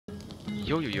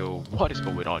Yo, what is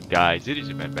going on, guys? It is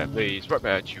your man Plays, right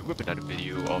back at you with another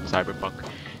video of Cyberpunk.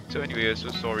 So anyway, so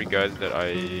sorry guys that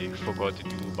I forgot to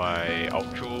do my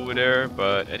outro over there,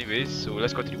 but anyways, so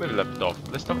let's continue where we left off.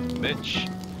 Let's talk to Mitch,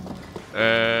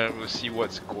 and we'll see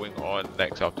what's going on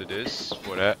next after this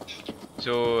for that.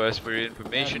 So as for your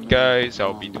information guys,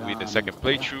 I'll be doing the second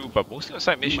playthrough, but mostly on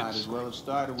side missions.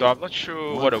 So I'm not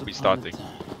sure what I'll be starting.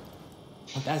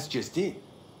 But that's just it.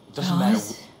 It doesn't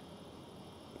matter.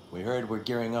 We heard we're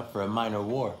gearing up for a minor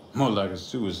war. More like a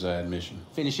suicide mission.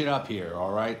 Finish it up here,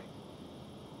 all right?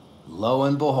 Lo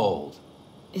and behold.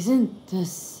 Isn't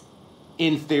this...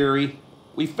 In theory,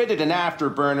 we fitted an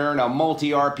afterburner and a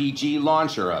multi-RPG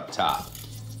launcher up top.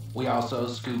 We also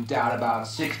scooped out about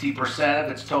 60%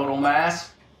 of its total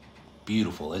mass.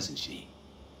 Beautiful, isn't she?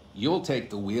 You'll take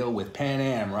the wheel with Pan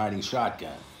Am riding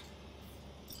shotgun.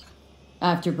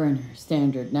 Afterburner,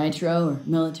 standard, nitro, or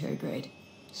military grade?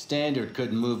 Standard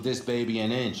couldn't move this baby an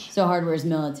inch. So hardware's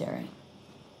military.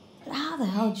 But how the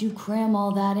hell did you cram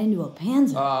all that into a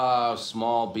Panzer? Oh,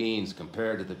 small beans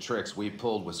compared to the tricks we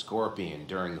pulled with Scorpion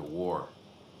during the war.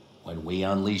 When we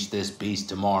unleash this beast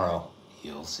tomorrow,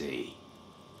 you'll see.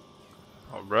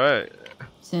 Alright.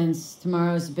 Since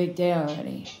tomorrow's a big day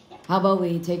already, how about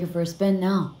we take her for a spin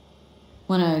now?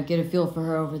 Wanna get a feel for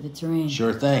her over the terrain.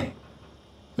 Sure thing.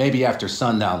 Maybe after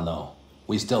sundown, though.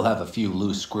 We still have a few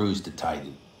loose screws to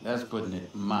tighten. That's putting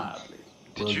it mildly.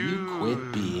 Will you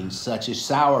quit being such a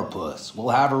sourpuss? We'll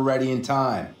have her ready in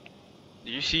time.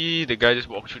 Did you see the guy just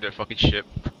walk through that fucking ship?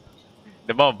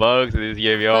 The amount of bugs in this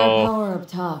game, y'all. Firepower up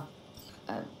top.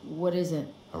 What is it?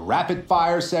 A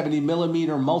rapid-fire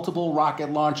 70mm multiple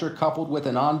rocket launcher coupled with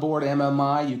an onboard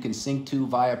MMI you can sync to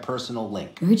via personal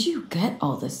link. Where'd you get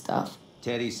all this stuff?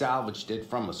 Teddy salvaged it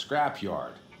from a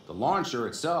scrapyard. The launcher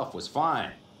itself was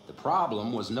fine. The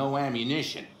problem was no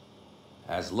ammunition.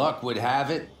 As luck would have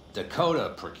it,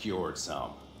 Dakota procured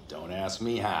some. Don't ask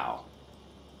me how.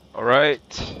 Alright,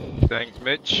 thanks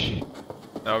Mitch.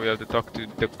 Now we have to talk to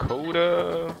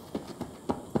Dakota.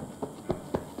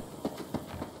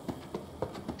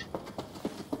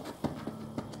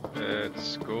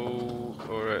 Let's go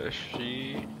for a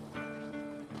she.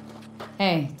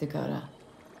 Hey, Dakota.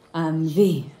 I'm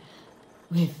V.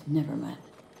 We've never met.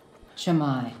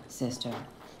 Shamai, sister.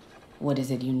 What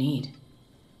is it you need?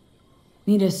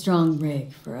 Need a strong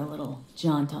rig for a little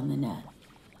jaunt on the net.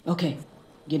 Okay,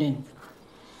 get in.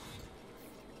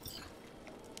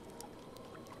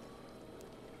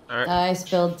 Alright.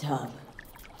 Ice-filled tub.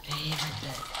 Favorite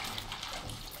bit.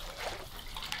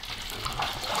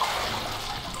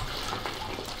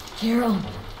 Carol,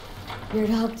 here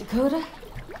to help Dakota?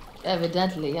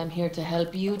 Evidently, I'm here to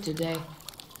help you today.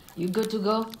 You good to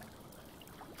go?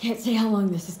 Can't say how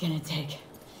long this is gonna take.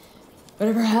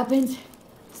 Whatever happens,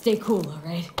 stay cool,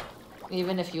 alright?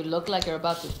 Even if you look like you're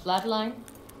about to flatline?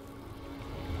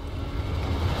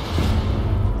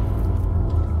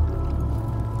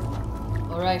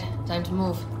 Alright, time to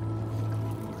move.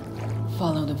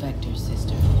 Follow the vector,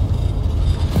 sister.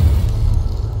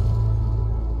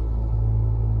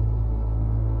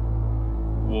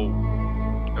 Whoa.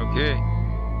 Okay.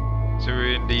 So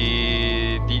we're in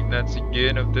the deep nuts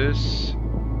again of this.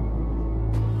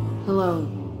 Hello,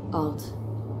 Alt.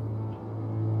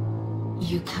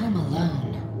 You come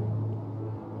alone.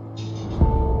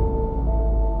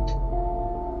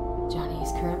 Johnny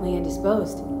is currently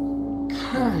indisposed.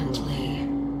 Currently,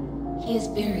 he is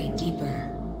buried deeper.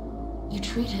 You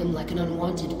treat him like an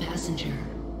unwanted passenger,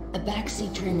 a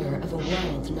backseat dreamer of a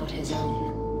world not his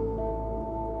own.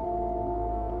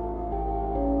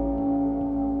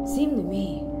 Seemed to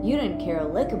me you didn't care a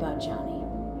lick about Johnny.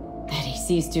 That he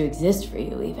ceased to exist for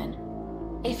you, even.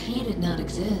 If he did not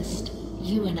exist,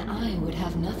 you and I would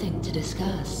have nothing to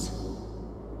discuss.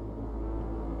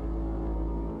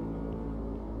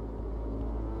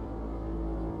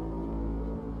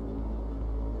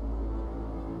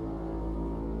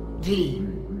 V.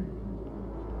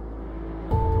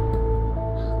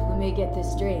 Let me get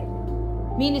this straight.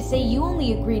 Mean to say you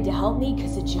only agreed to help me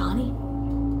because of Johnny?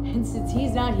 And since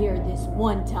he's not here this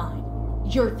one time,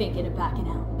 you're thinking of backing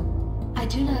out. I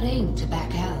do not aim to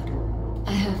back out.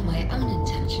 I have my own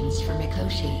intentions for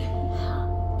Mikoshi.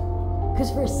 Because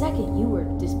for a second you were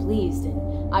displeased,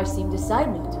 and I seemed a side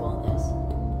note to all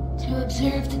this. To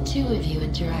observe the two of you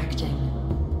interacting.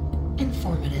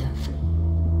 Informative.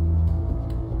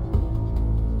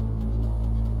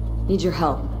 Need your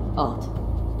help, Alt.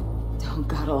 Don't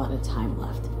got a lot of time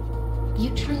left.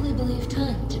 You truly believe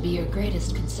time to be your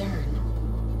greatest concern.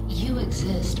 You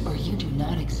exist or you do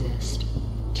not exist.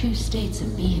 Two states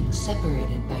of being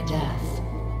separated by death.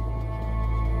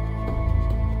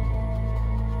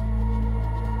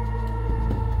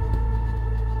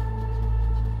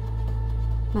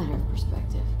 Matter of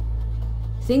perspective.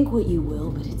 Think what you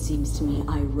will, but it seems to me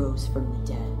I rose from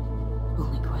the dead.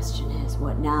 Only question is,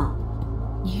 what now?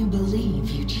 You believe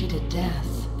you cheated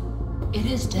death. It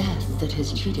is death that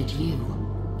has cheated you.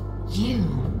 You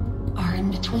are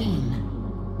in between.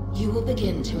 You will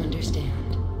begin to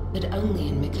understand, but only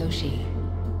in Mikoshi.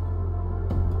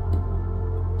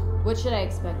 What should I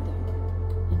expect there,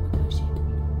 in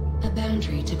Mikoshi? A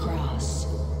boundary to cross.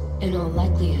 In all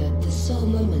likelihood, the sole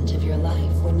moment of your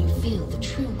life when you feel the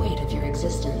true weight of your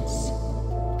existence.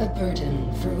 A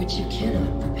burden for which you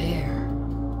cannot prepare.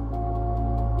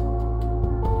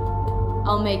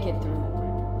 I'll make it through.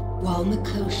 While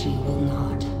Mikoshi will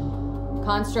not.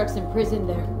 Constructs imprisoned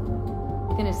there.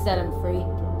 Gonna set him free.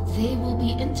 They will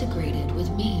be integrated with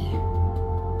me.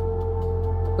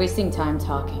 Wasting time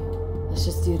talking. Let's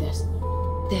just do this.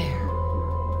 There.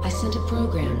 I sent a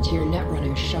program to your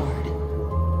Netrunner shard.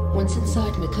 Once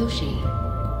inside Mikoshi,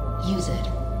 use it.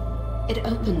 It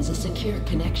opens a secure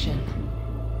connection.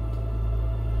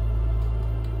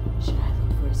 Should I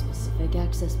look for a specific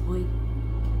access point?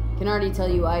 Can already tell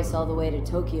you ICE all the way to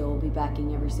Tokyo will be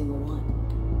backing every single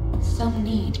one. Some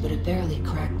need but a barely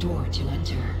cracked door to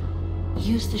enter.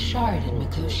 Use the shard in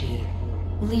Mikoshi.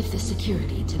 Leave the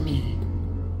security to me.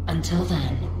 Until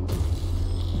then.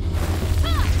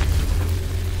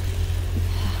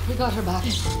 We got her back.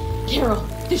 Carol,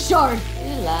 the shard!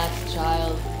 Relax,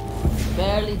 child.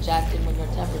 Barely jacked in when your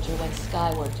temperature went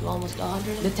skyward to almost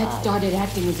 105. The tech started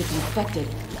acting as if infected.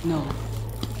 No.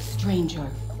 Stranger.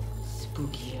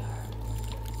 Spookier.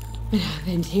 It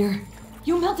happened here.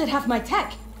 You melted half my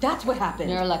tech! That's what happened!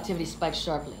 Neural activity spiked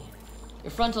sharply.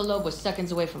 Your frontal lobe was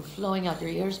seconds away from flowing out your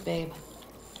ears, babe.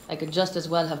 I could just as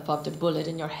well have popped a bullet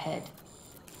in your head.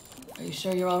 Are you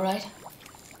sure you're all right?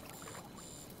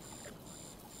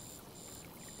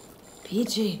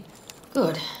 Peachy.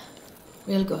 Good.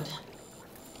 Real good.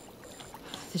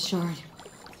 The shard.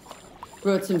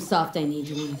 Wrote some soft I need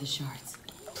you one of the shards.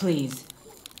 Please.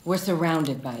 We're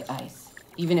surrounded by ice.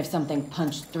 Even if something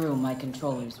punched through, my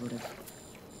controllers would have...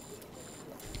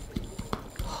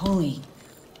 Holy...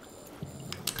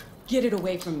 Get it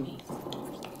away from me.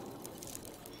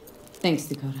 Thanks,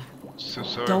 Dakota. So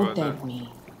sorry Don't about thank that. me.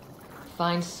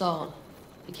 Find Saul.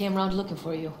 He came around looking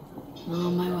for you.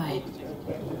 On my way.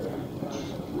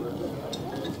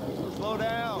 Slow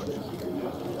down.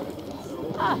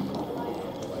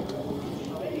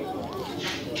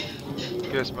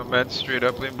 Guess my man straight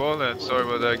up playing ball and sorry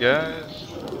about that, guys.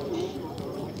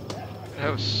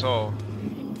 That was Saul.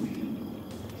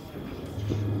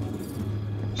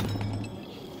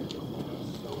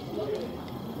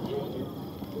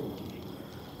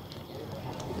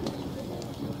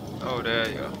 Oh, there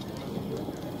you go.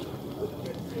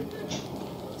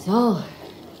 So,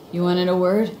 you wanted a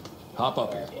word? Hop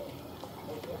up here.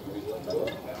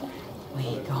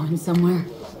 We going somewhere?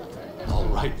 All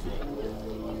right.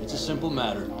 It's a simple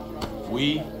matter.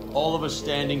 We, all of us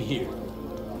standing here,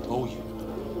 owe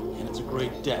you. And it's a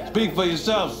great debt. Speak for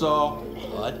yourself, Saul.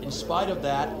 But in spite of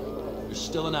that, you're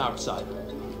still an outsider.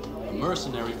 A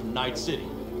mercenary from Night City.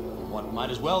 What might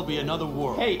as well be another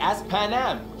world. Hey, ask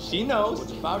Panam. She knows. So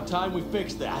it's about time we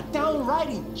fix that. Downright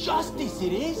injustice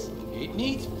it is. It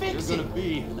needs You're fixing. gonna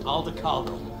be an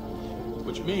Aldecaldo.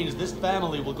 Which means this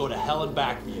family will go to hell and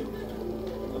back for you.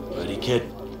 Ready, kid?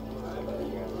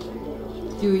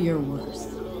 Do your worst.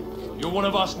 You're one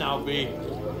of us now, V.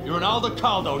 You're an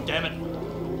Aldecaldo, damn it.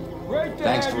 Great to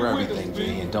Thanks have for you with everything, us,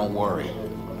 V, and don't worry.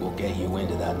 We'll get you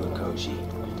into that Mikoshi.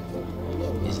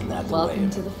 Isn't that the way? Welcome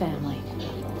to the family.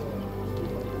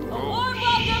 Oh,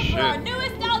 shit.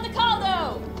 newest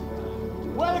Aldecaldo!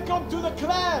 Welcome to the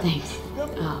clan. Thanks.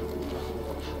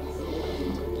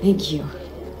 Thank you.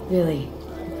 Really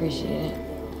appreciate it.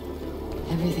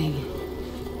 Everything.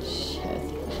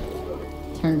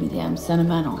 Shit. Turned me damn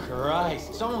sentimental.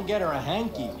 Christ, someone get her a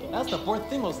hanky. That's the fourth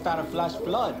thing will start a flash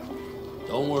flood.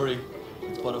 Don't worry.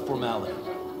 It's but a formality.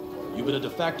 You've been a de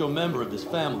facto member of this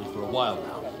family for a while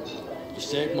now. You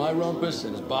saved my rumpus,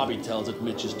 and as Bobby tells it,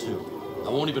 Mitch's too. I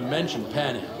won't even mention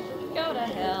Panam. Go to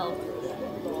hell.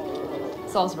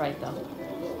 Saul's right, though.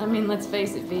 I mean, let's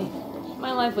face it, V.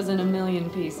 My life was in a million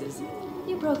pieces.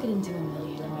 You broke it into a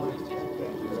million more.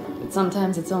 But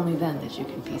sometimes it's only then that you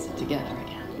can piece it together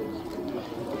again.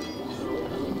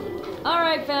 All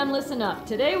right, fam, listen up.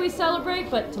 Today we celebrate,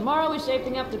 but tomorrow is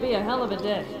shaping up to be a hell of a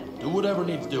day. Do whatever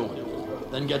needs doing.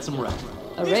 Then get some rest.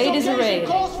 A raid is a raid.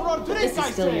 Calls for a drink, This I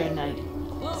is still say. your night.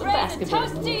 We'll Some raise a basketball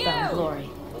toast in to newfound you. glory.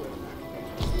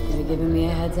 You're giving me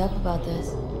a heads up about this.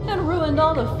 And ruined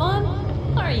all the fun?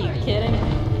 Are you kidding?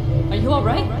 Are you all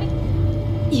right?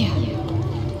 Yeah.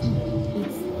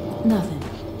 It's nothing.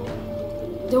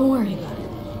 Don't worry about it.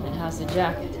 How's the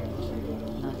jacket?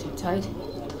 Not too tight?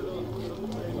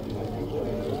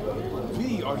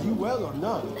 V, are you well or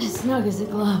not? As snug as a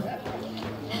glove.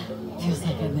 Feels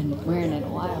like I've been wearing it a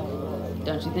while.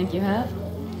 Don't you think you have?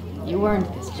 You earned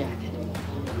this jacket.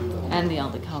 And the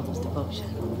Aldecaldo's devotion.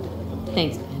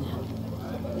 Thanks,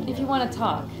 Pinhead. If you want to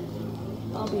talk,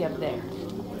 I'll be up there.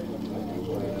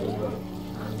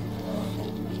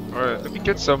 Alright, let me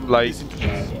get some light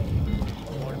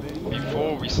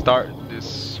before we start this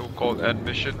so-called end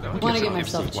mission. I Want to get some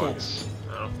myself implants. checked.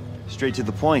 You know? Straight to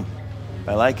the point.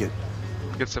 I like it.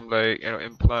 Get some like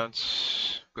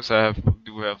implants because I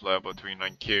do have like about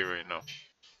 29k right now.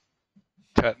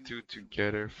 Tattooed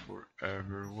together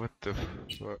forever. What the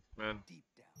fuck, man?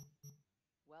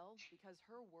 Well, because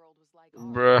her world was like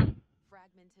Bruh.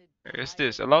 It's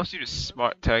this. Allows you to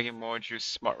smart tagging modules,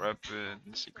 smart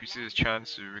weapons, increases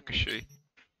chance to ricochet.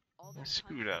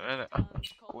 Screw that, man.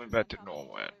 Going back to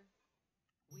normal, man.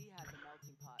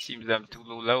 Seems that I'm too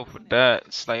low level for that.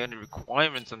 It's like any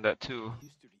requirements on that too.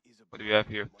 What do we have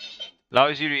here?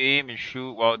 Allows you to aim and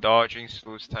shoot while dodging,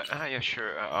 slows time. Ah, yeah,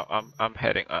 sure. I'm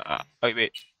heading.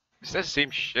 Wait. Is that the same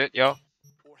shit, yo?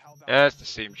 Yeah, it's the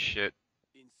same shit.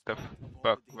 The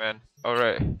fuck, man.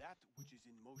 Alright.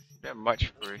 Not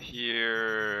much for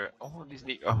here. Oh, these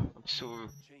need. Oh, I'm still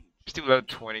level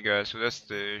 20, guys. So that's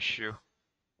the issue.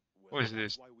 What is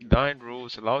this? 9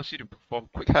 rules allows you to perform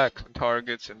quick hacks on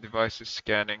targets and devices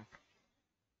scanning.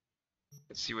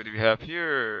 Let's see what do we have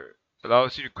here.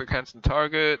 Allows you to quick hands on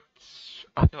targets.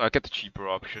 Oh no, I get the cheaper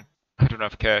option. I don't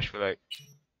have cash for like,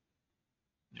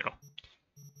 you know,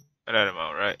 that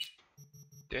amount, right?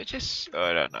 Did I just?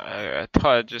 I don't know. I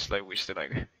thought I just like wasted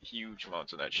like huge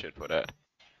amounts on that shit for that.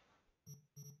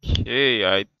 Okay,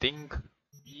 I think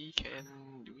we can.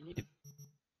 Do we need to?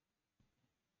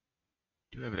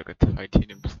 Do we have like a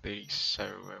titanium plating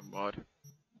Cyberpunk mod?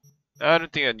 I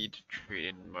don't think I need to trade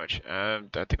in much. I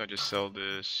think I'll just sell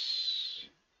this.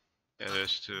 Yeah,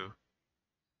 this too.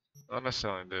 I'm not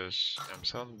selling this. I'm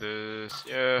selling this.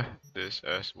 Yeah, this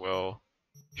as well.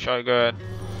 Shotgun.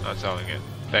 Not selling it.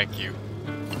 Thank you.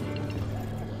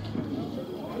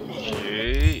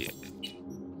 Okay.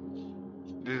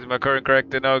 This is my current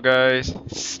character now, guys.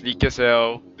 Sleek as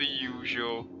hell. The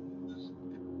usual.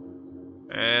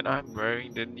 And I'm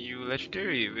wearing the new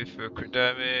legendary with crit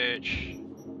damage.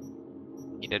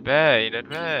 Ain't that bad, ain't that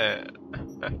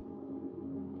bad.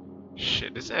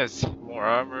 Shit, this has more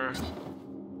armor.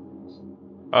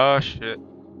 Oh shit.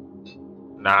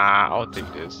 Nah, I'll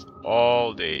take this.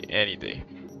 All day, any day.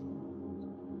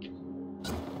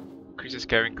 Increases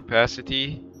carrying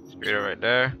capacity. Straight up right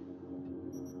there.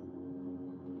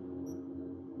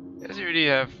 Doesn't really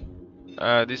have...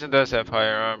 this one does have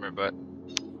higher armor, but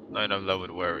not enough level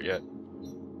to wear it yet.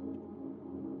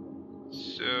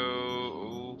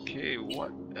 So, okay,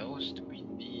 what else do we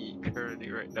need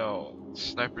currently right now?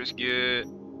 Sniper's good.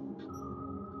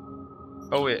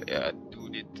 Oh wait, yeah, I do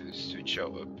need to switch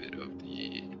out a bit of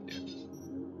the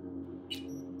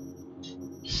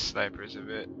snipers a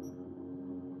bit.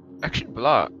 Action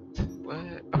blocked.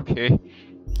 What? Okay.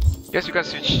 Guess we can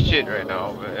switch shit right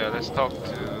now, but yeah, let's talk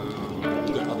to...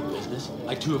 You got other business?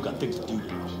 I too have got things to do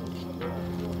now.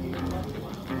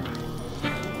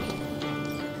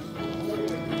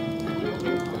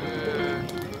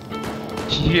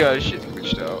 Yeah, shit's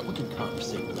glitched out. We can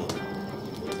conversate later.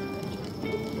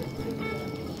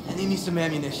 And you need some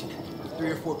ammunition. 3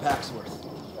 or 4 packs worth.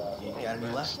 You got any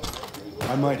left?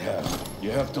 I might have.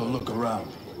 You have to look around.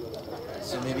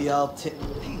 So maybe I'll tip.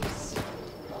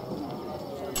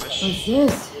 What's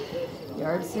this?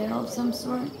 Yard sale of some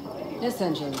sort?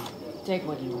 Essentially, take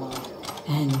what you want.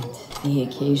 And the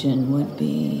occasion would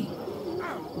be...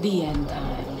 The end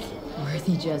times.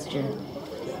 worthy gesture.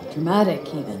 Dramatic,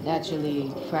 even.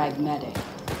 Actually, pragmatic.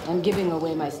 I'm giving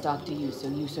away my stock to you so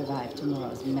you survive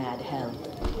tomorrow's mad hell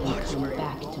and come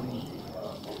back to me.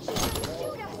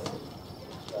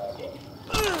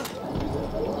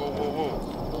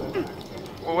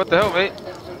 Well, what the hell, mate?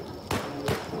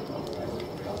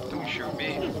 Don't shoot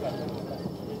me.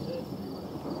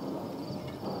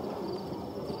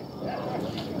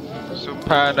 So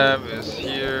Panam is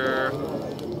here.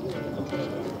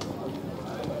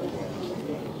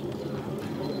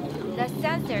 The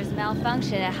sensors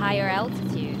malfunction at higher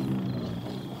altitude.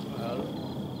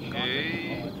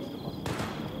 Okay.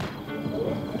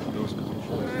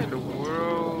 Where in the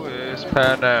world is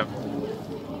Panam?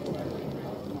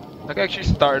 I can actually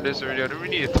start this already. I don't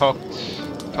really need to talk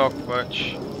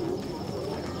much.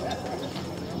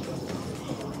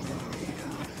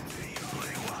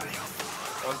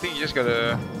 One thing you just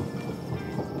gotta...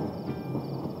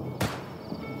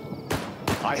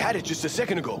 I had it just a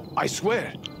second ago, I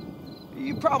swear.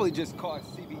 You probably just caught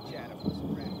CB chatter for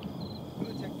some crap.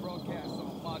 Militech broadcasts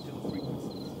on modular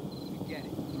frequencies. We get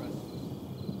it, trust me.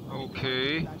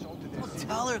 Okay. Don't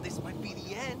tell her this might be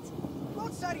the end. Go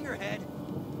outside of your head.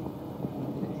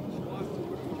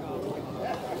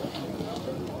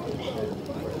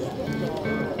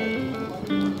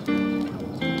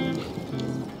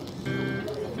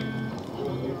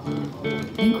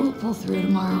 Think we'll pull through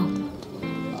tomorrow?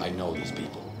 I know these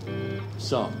people.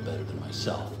 Some better than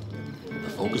myself. The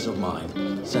focus of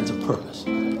mind, sense of purpose,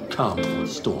 calm before the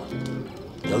storm.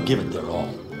 They'll give it their all.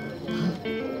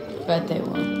 Bet they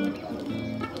will.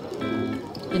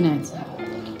 Good night, sir.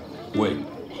 Wait.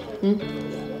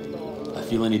 I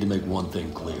feel I need to make one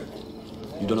thing clear.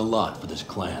 You've done a lot for this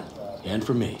clan, and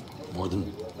for me, more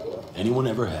than anyone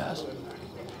ever has.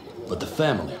 But the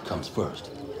family comes first.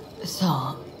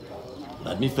 So?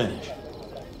 Let me finish.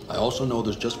 I also know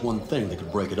there's just one thing that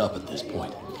could break it up at this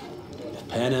point. If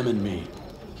Panem and me,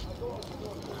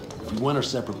 if we went our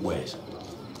separate ways,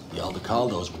 the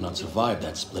Aldecaldos would not survive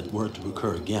that split were it to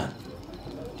occur again.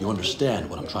 Do you understand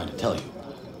what I'm trying to tell you?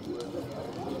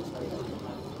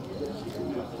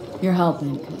 You're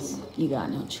helping because you got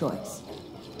no choice.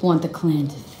 Want the clan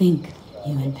to think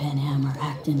you and Panem are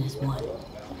acting as one.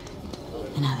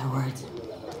 In other words,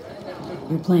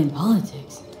 you're playing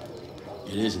politics.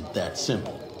 It isn't that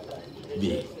simple.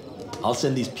 V, I'll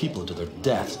send these people to their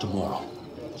deaths tomorrow.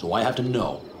 So I have to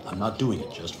know I'm not doing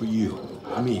it just for you,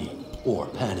 me, or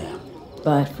Panem.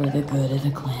 But for the good of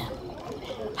the clan.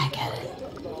 I get it.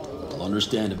 I'll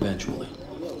understand eventually.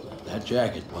 That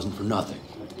jacket wasn't for nothing.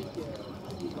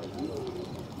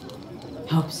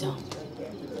 Hope so.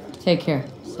 Take care,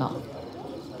 Saul.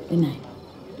 Good night.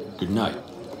 Good night.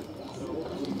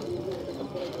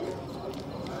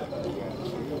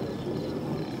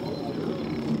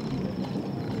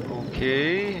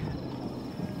 Okay.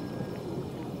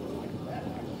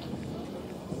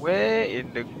 Where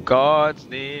in the God's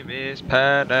name is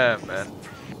Panem, man?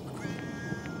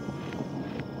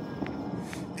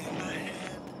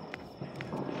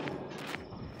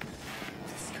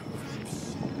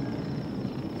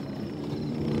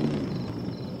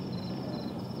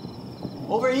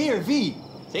 Over here, V.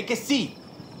 Take a seat.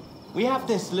 We have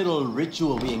this little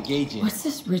ritual we engage in. What's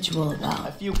this ritual about?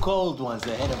 A few cold ones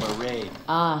ahead of a raid.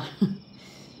 Ah,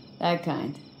 that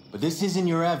kind. But this isn't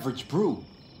your average brew.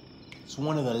 It's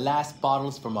one of the last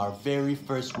bottles from our very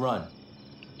first run.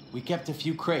 We kept a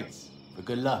few crates for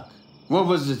good luck. What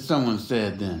was it someone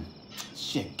said then?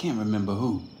 Shit, can't remember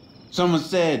who. Someone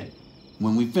said,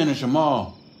 when we finish them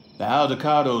all, the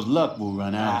Aldecado's luck will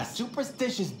run out.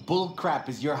 Superstitious bullcrap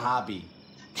is your hobby.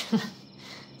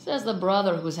 Says the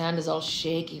brother whose hand is all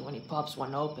shaky when he pops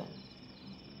one open.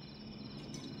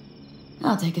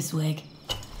 I'll take a swig.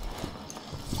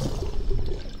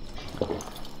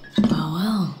 Oh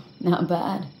well, not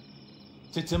bad.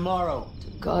 To tomorrow.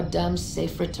 Goddamn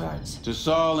safe returns. To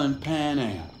Saul and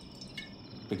Panem.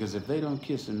 Because if they don't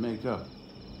kiss and make up,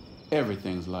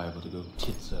 everything's liable to go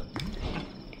tits up.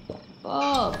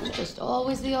 Bob, you're just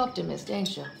always the optimist,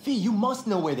 ain't you? Fee, you must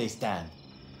know where they stand.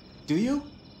 Do you?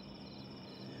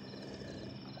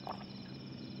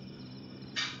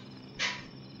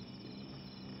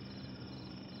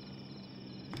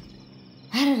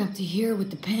 Headed up to here with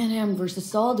the Panem versus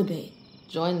Saul debate.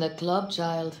 Join the club,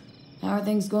 child. How are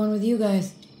things going with you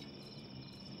guys?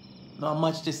 Not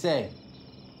much to say.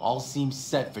 All seems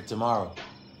set for tomorrow.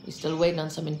 We still waiting on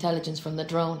some intelligence from the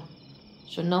drone.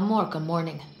 Should know more come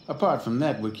morning. Apart from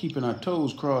that, we're keeping our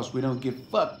toes crossed we don't get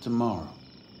fucked tomorrow.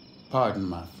 Pardon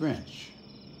my French.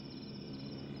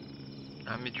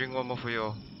 Let me drink one more for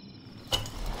you.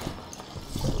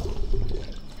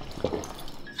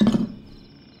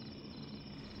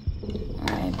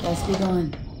 Alright, best be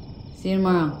going. See you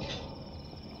tomorrow.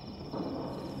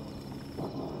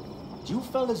 Do you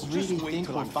fellas really think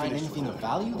we'll find anything of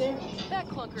value there? That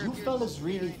clunker Do you fellas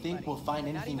really think we'll find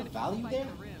anything of value there?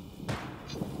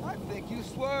 I think you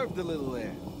swerved a little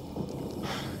there.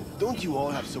 Don't you all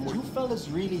have somewhere? Do you fellas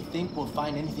really think we'll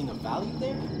find anything of value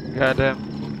there? Goddamn.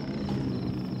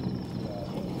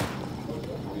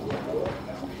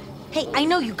 Hey, I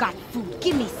know you got food.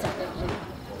 Give me some.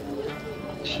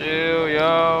 Chill,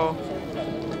 yo.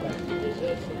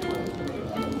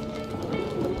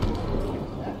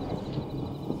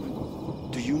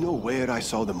 Do you know where I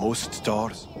saw the most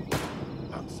stars?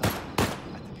 Outside,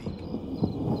 at the peak.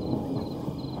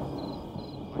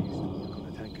 I used to work on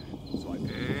a tanker, so I put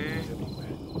things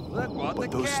everywhere. Look what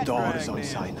But the those cat stars dragged on in.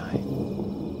 Sinai.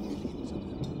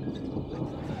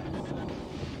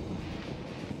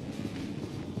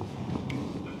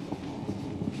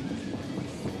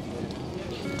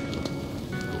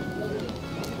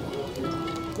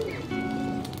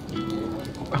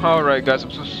 Alright guys,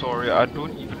 I'm so sorry. I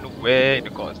don't even know where in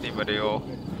the God's name are they all.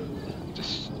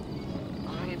 Just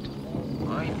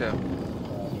find them.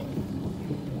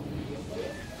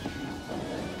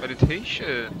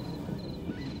 Meditation.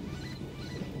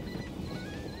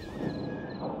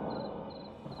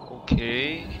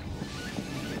 Okay.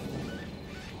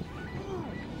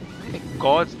 I think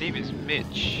God's name is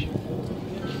Mitch.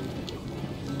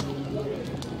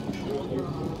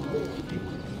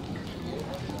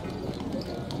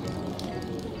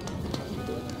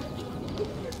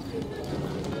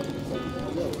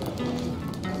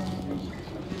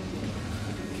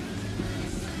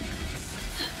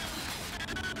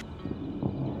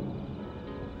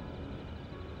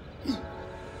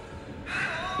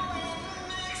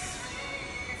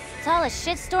 It's all a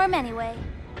shitstorm anyway.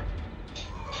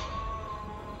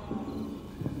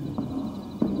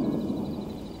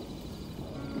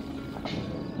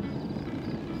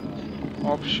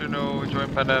 Optional,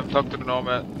 join Pan Am, talk to the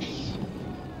nomads.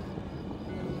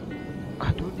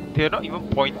 They're not even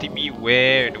pointing me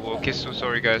where in the world. Okay, so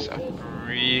sorry guys. I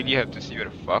really have to see where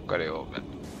the fuck are they all, man.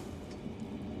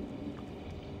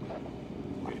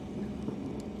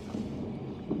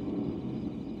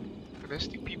 Are there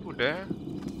still people there?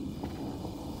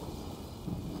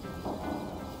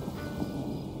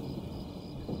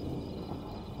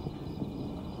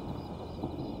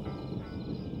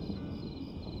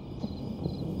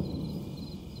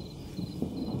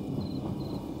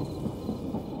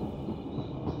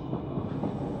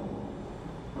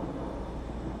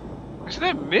 Isn't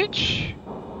that Mitch?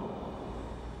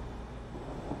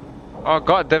 Oh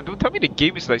god damn, don't tell me the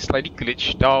game is like slightly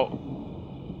glitched out.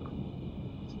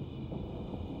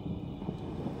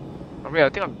 I mean, I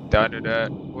think I'm done with that.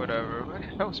 Whatever. Where the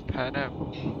hell is Pan Am?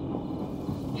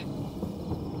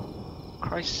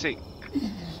 Christ's sake.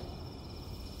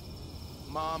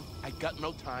 Mom, I got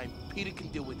no time. Peter can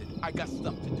deal with it. I got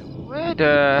stuff to do. Where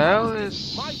the hell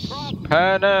is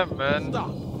Pan Am, man?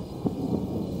 Stop.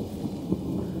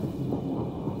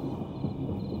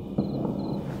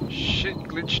 Shit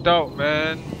glitched out,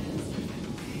 man.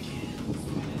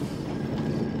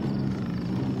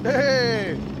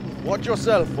 Hey! Watch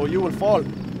yourself or you will fall.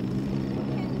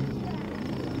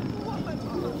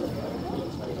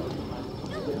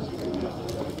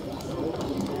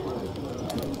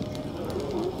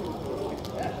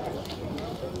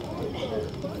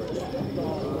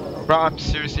 Bro, I'm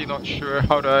seriously not sure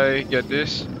how do I get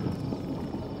this.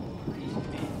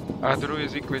 I don't know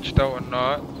is it glitched out or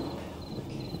not.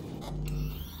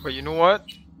 But you know what?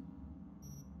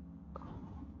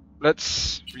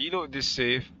 Let's reload this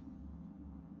save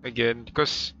again,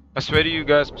 because I swear to you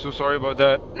guys, I'm so sorry about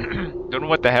that. Don't know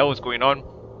what the hell is going on.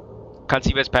 Can't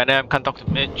see where's Pan Am, can't talk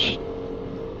to Mitch.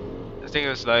 I think it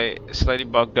was like slightly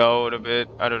bugged out a bit.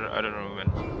 I don't know, man.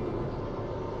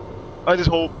 I just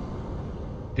hope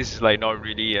this is like not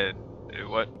really a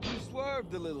what? You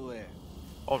swerved a little there.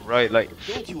 Alright, like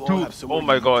Don't you all dude, have somewhere oh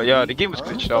my you god, can yeah, be? the game was You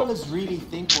glitched out. fellas really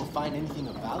think we'll find anything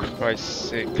about it? Christ's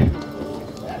sake.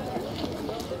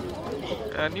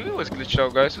 I knew it was glitched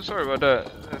out, guys. So sorry about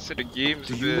that. I said the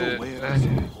game's a bit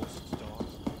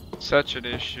such an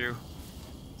issue.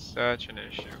 Such an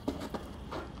issue.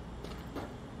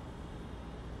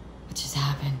 What just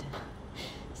happened?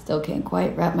 Still can't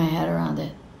quite wrap my head around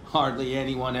it. Hardly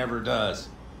anyone ever does.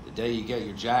 The day you get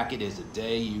your jacket is a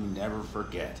day you never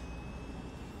forget.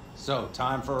 So,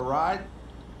 time for a ride?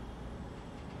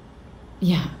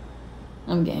 Yeah,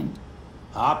 I'm game.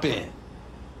 Hop in.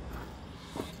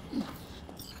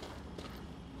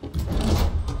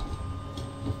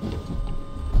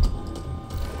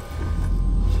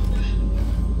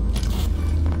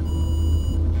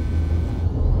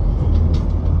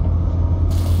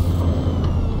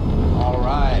 All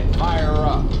right, fire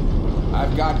up.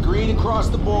 I've got green across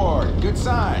the board. Good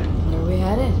sign. Where are we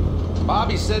headed?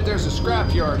 Bobby said there's a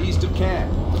scrapyard east of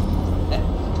camp.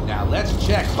 Now let's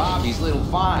check Bobby's little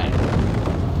find.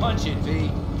 Punch it, V.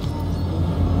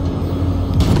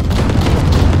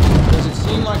 Does it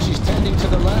seem like she's tending to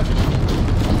the left?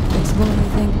 Fixable, you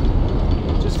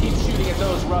think? Just keep shooting at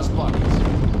those rust buckets.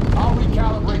 I'll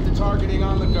recalibrate the targeting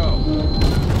on the go.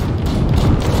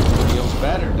 Feels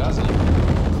better, doesn't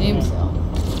it? Seems so.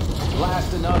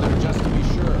 Blast another just to be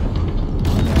sure.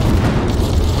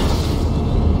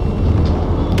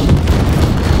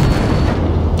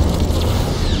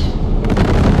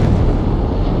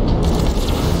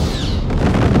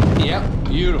 Yep,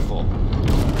 beautiful.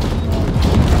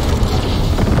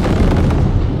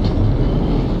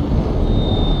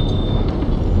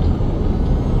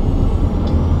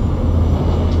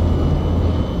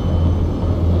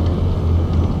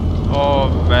 Oh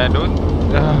man, don't.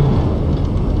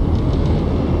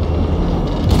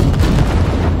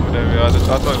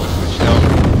 So I thought it was switched out.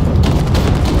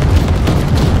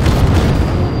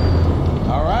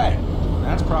 Alright,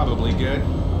 that's probably good.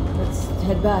 Let's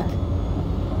head back.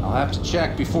 I'll have to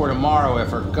check before tomorrow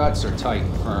if her guts are tight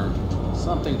and firm.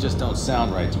 Something just don't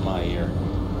sound right to my ear.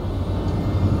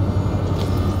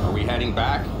 Are we heading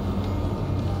back?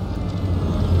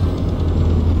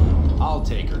 I'll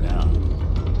take her now.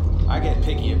 I get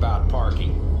picky about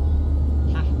parking.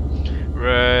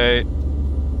 Right.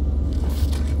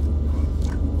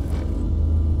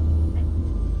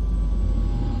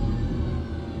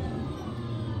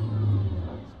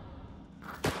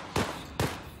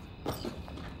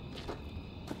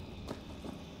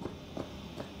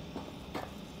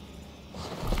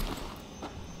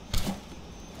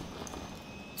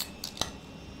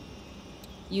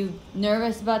 You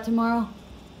nervous about tomorrow?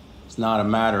 It's not a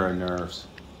matter of nerves.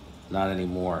 Not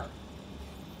anymore.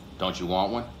 Don't you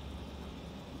want one?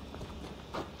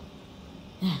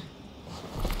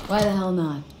 Why the hell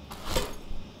not?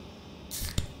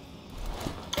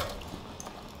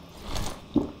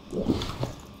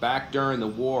 Back during the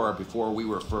war, before we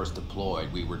were first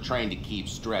deployed, we were trained to keep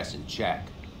stress in check.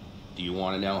 Do you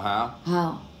want to know how?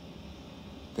 How?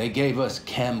 They gave us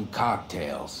chem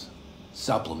cocktails.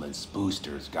 Supplements,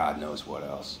 boosters, God knows what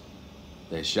else.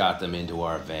 They shot them into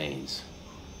our veins.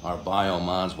 Our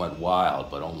biomons went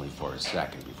wild, but only for a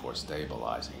second before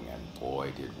stabilizing, and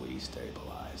boy did we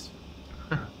stabilize.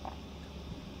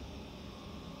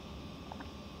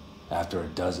 After a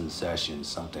dozen sessions,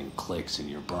 something clicks in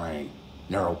your brain.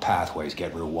 Neural pathways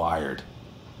get rewired.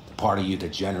 The part of you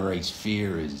that generates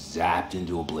fear is zapped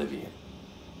into oblivion.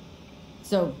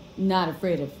 So, not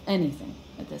afraid of anything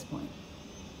at this point.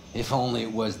 If only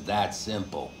it was that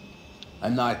simple.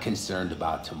 I'm not concerned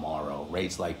about tomorrow.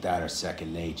 Raids like that are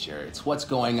second nature. It's what's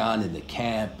going on in the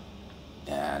camp.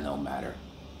 No matter.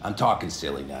 I'm talking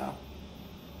silly now.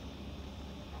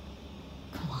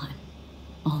 Come on.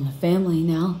 All in the family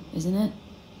now, isn't it?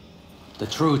 The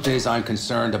truth is, I'm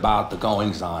concerned about the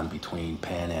goings-on between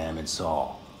Pan Am and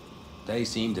Saul. They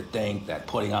seem to think that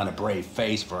putting on a brave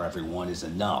face for everyone is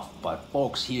enough, but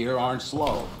folks here aren't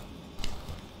slow.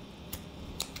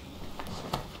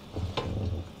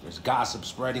 There's gossip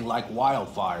spreading like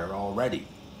wildfire already.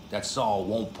 That Saul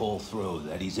won't pull through,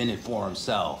 that he's in it for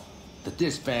himself, that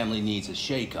this family needs a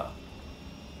shake-up.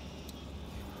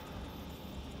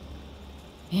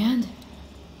 And?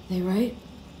 They right?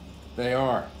 They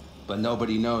are, but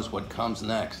nobody knows what comes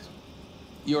next.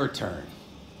 Your turn.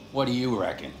 What do you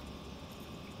reckon?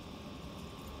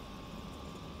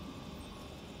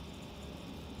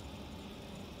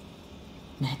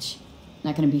 Mitch,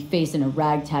 not gonna be facing a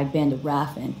ragtag band of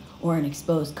Raffin or an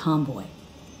exposed convoy.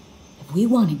 If we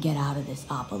want to get out of this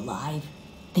op alive,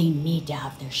 they need to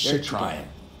have their shit They're trying. together.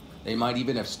 They might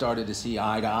even have started to see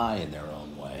eye to eye in their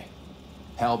own way.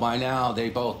 Hell, by now, they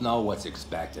both know what's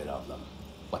expected of them.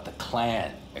 What the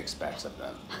clan expects of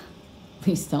them.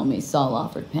 Please tell me Saul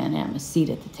offered Pan Am a seat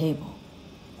at the table.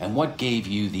 And what gave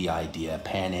you the idea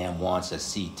Pan Am wants a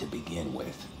seat to begin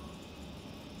with?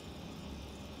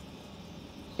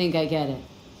 Think I get it.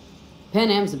 Pan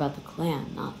Am's about the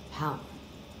clan, not power.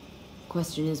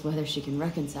 Question is whether she can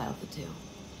reconcile the two.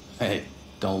 Hey,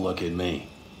 don't look at me.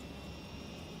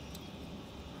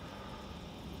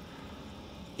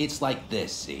 It's like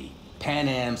this, see? Pan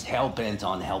Am's hell-bent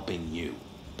on helping you.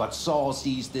 But Saul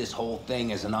sees this whole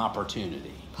thing as an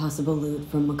opportunity. Possible loot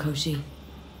from Makoshi?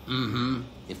 Mm-hmm.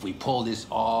 If we pull this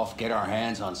off, get our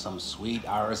hands on some sweet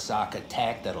Arasaka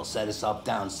tech that'll set us up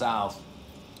down south.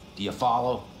 Do you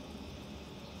follow?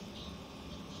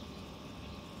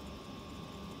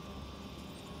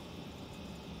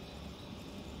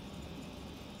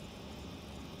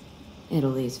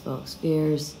 It'll ease folks'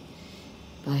 fears.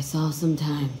 Buy Saul some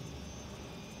time.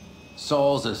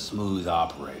 Saul's a smooth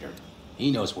operator.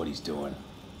 He knows what he's doing.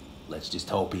 Let's just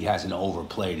hope he hasn't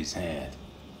overplayed his hand.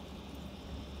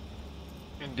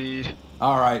 Indeed.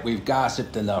 All right, we've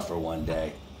gossiped enough for one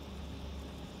day.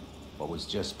 What was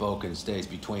just spoken stays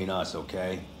between us,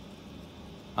 okay?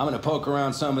 I'm gonna poke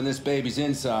around some of this baby's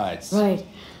insides. Right.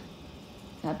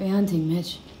 Happy hunting,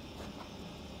 Mitch.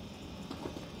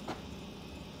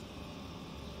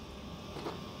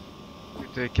 You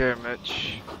take care,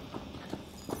 Mitch.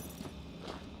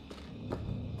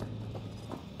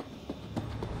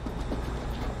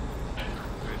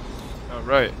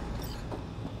 Alright.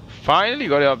 Finally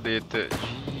got it updated.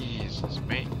 Jesus,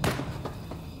 mate.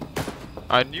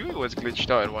 I knew it was glitched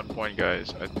out at one point,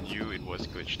 guys. I knew it was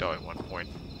glitched out at one point.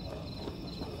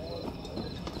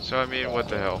 So, I mean, what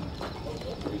the hell?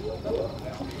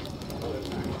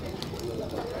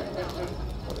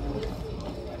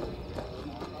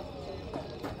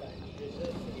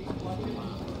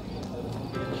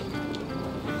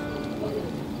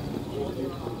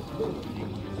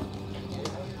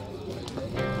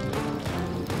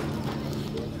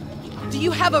 you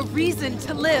have a reason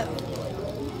to live?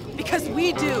 Because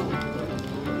we do.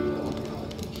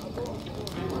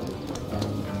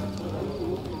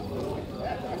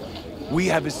 We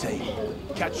have a say.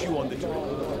 Catch you on the train.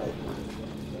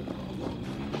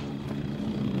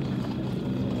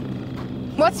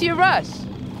 What's your rush?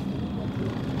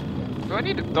 Do I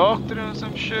need to talk to them or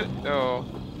some shit? No.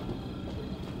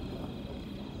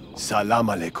 Salam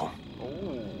alaikum.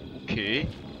 Oh, okay.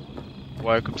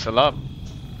 Walaikum salam.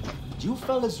 Do you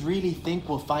fellas really think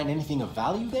we'll find anything of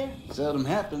value there? Seldom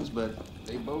happens, but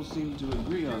they both seem to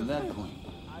agree on that point.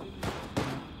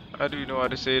 I do know how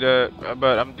to say that,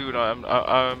 but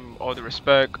I'm all the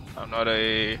respect. I'm not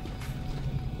a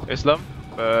Islam,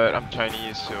 but I'm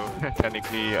Chinese, so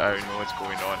technically I know what's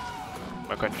going on.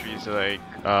 My country is like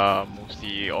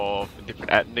mostly of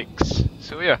different ethnics,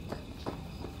 so yeah,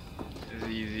 it's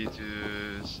easy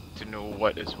to know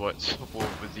what is what. So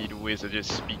both of the ways of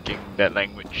just speaking that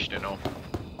language, you know.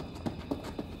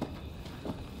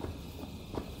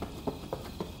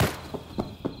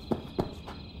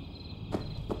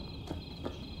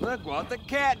 Look what the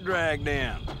cat dragged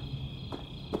in.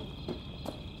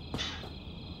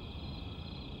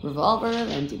 Revolver,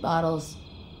 empty bottles,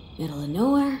 middle of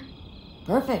nowhere.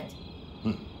 Perfect.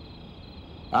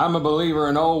 I'm a believer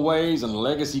in old ways and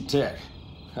legacy tech.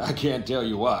 I can't tell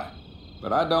you why,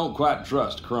 but I don't quite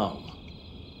trust Chrome.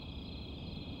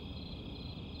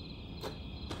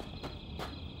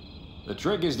 The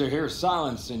trick is to hear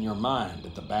silence in your mind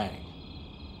at the bang.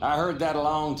 I heard that a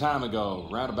long time ago,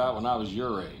 round about when I was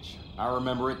your age. I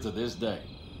remember it to this day.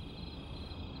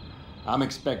 I'm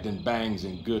expecting bangs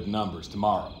in good numbers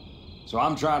tomorrow, so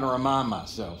I'm trying to remind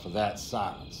myself of that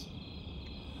silence.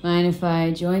 Mind if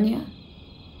I join you?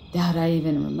 Doubt I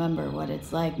even remember what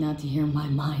it's like not to hear my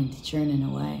mind churning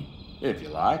away. If you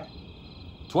like.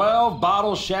 12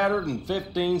 bottles shattered in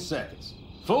 15 seconds.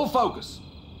 Full focus.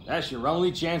 That's your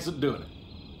only chance of doing it.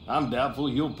 I'm doubtful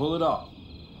you'll pull it off.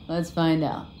 Let's find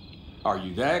out. Are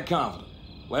you that confident?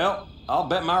 Well, I'll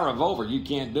bet my revolver you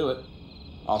can't do it.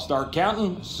 I'll start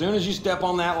counting as soon as you step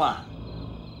on that line.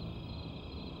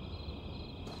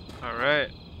 Alright.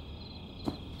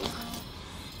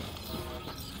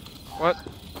 What?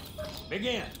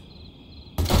 Begin.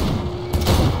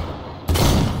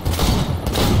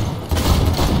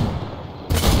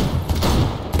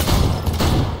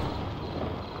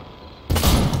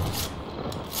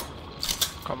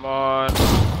 Come on.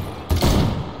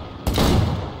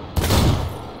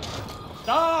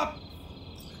 Stop!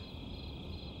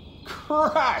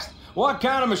 Christ! What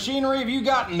kind of machinery have you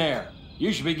got in there?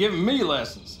 You should be giving me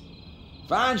lessons.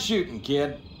 Fine shooting,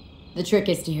 kid. The trick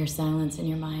is to hear silence in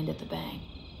your mind at the bang.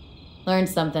 Learn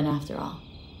something after all.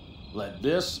 Let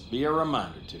this be a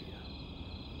reminder to you.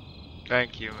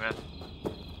 Thank you, man.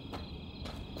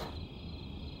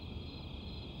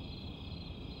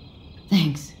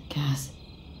 Thanks, Cass.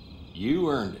 You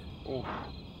earned it. Oh.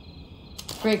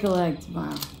 Break a leg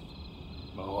tomorrow.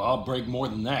 Oh, I'll break more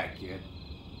than that, kid.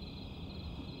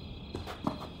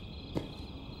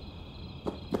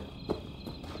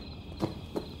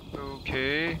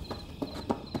 Okay.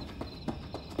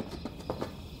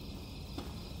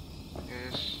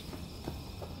 Yes.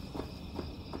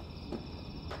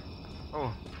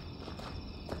 Oh.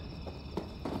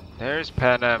 There's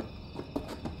Pan Am.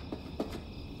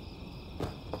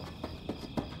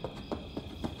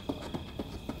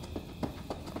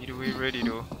 Either way, ready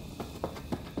though.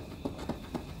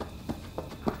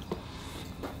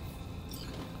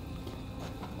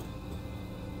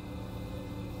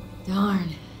 Darn.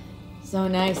 So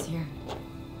nice here.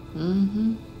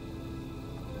 Mm-hmm.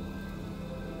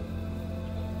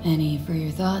 Any for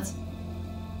your thoughts?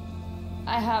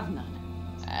 I have none.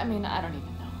 I mean, I don't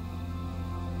even know.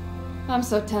 I'm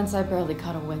so tense I barely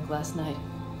caught a wink last night.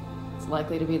 It's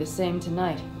likely to be the same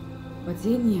tonight. What's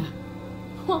in ya?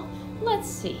 Well, let's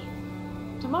see.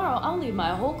 Tomorrow I'll lead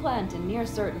my whole clan to near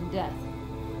certain death.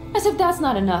 As if that's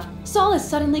not enough, Saul is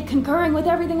suddenly concurring with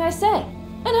everything I say.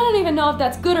 And I don't even know if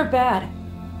that's good or bad.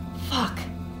 Fuck.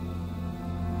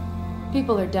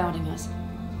 People are doubting us.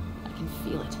 I can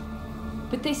feel it.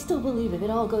 But they still believe if it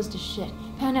all goes to shit,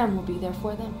 Pan Am will be there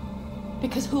for them.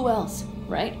 Because who else,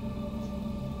 right?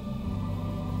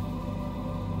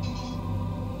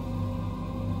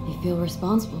 You feel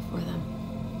responsible for them.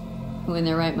 Who in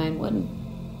their right mind wouldn't?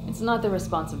 It's not the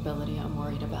responsibility I'm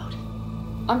worried about.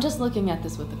 I'm just looking at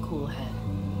this with a cool head.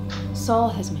 Saul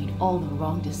has made all the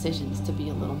wrong decisions to be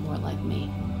a little more like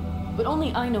me. But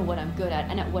only I know what I'm good at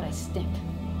and at what I stink.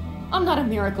 I'm not a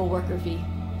miracle worker, V.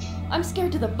 I'm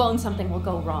scared to the bone something will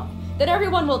go wrong. That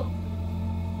everyone will...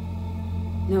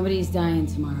 Nobody's dying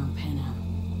tomorrow, Pan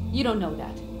Am. You don't know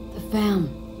that. The fam.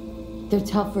 They're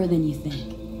tougher than you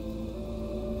think.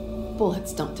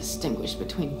 Bullets don't distinguish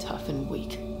between tough and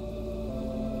weak.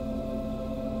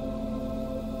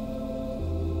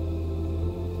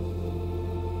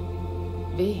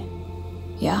 V.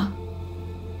 Yeah?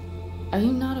 Are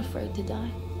you not afraid to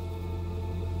die?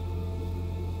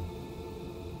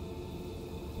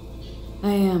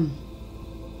 I am.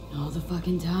 All the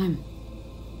fucking time.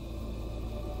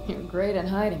 You're great at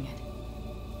hiding it.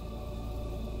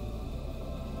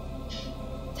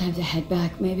 Time to head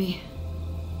back, maybe?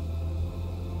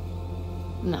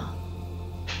 No.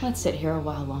 Let's sit here a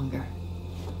while longer.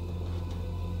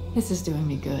 This is doing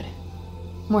me good.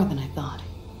 More than I thought.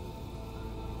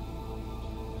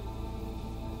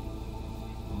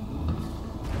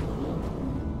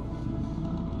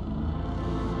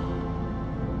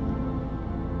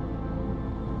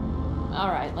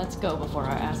 Alright, let's go before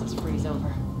our asses freeze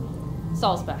over.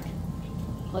 Saul's back.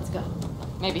 Let's go.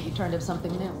 Maybe he turned up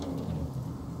something new.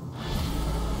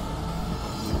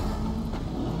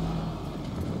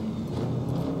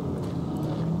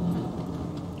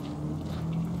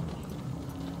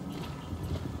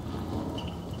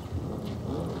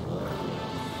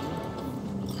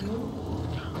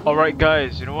 Alright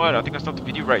guys, you know what? I think I'll stop the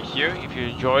video right here. If you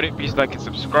enjoyed it, please like and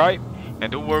subscribe.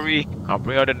 And don't worry, I'll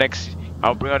bring out the next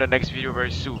video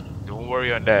very soon. Don't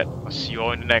worry on that. I'll see you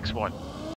all in the next one.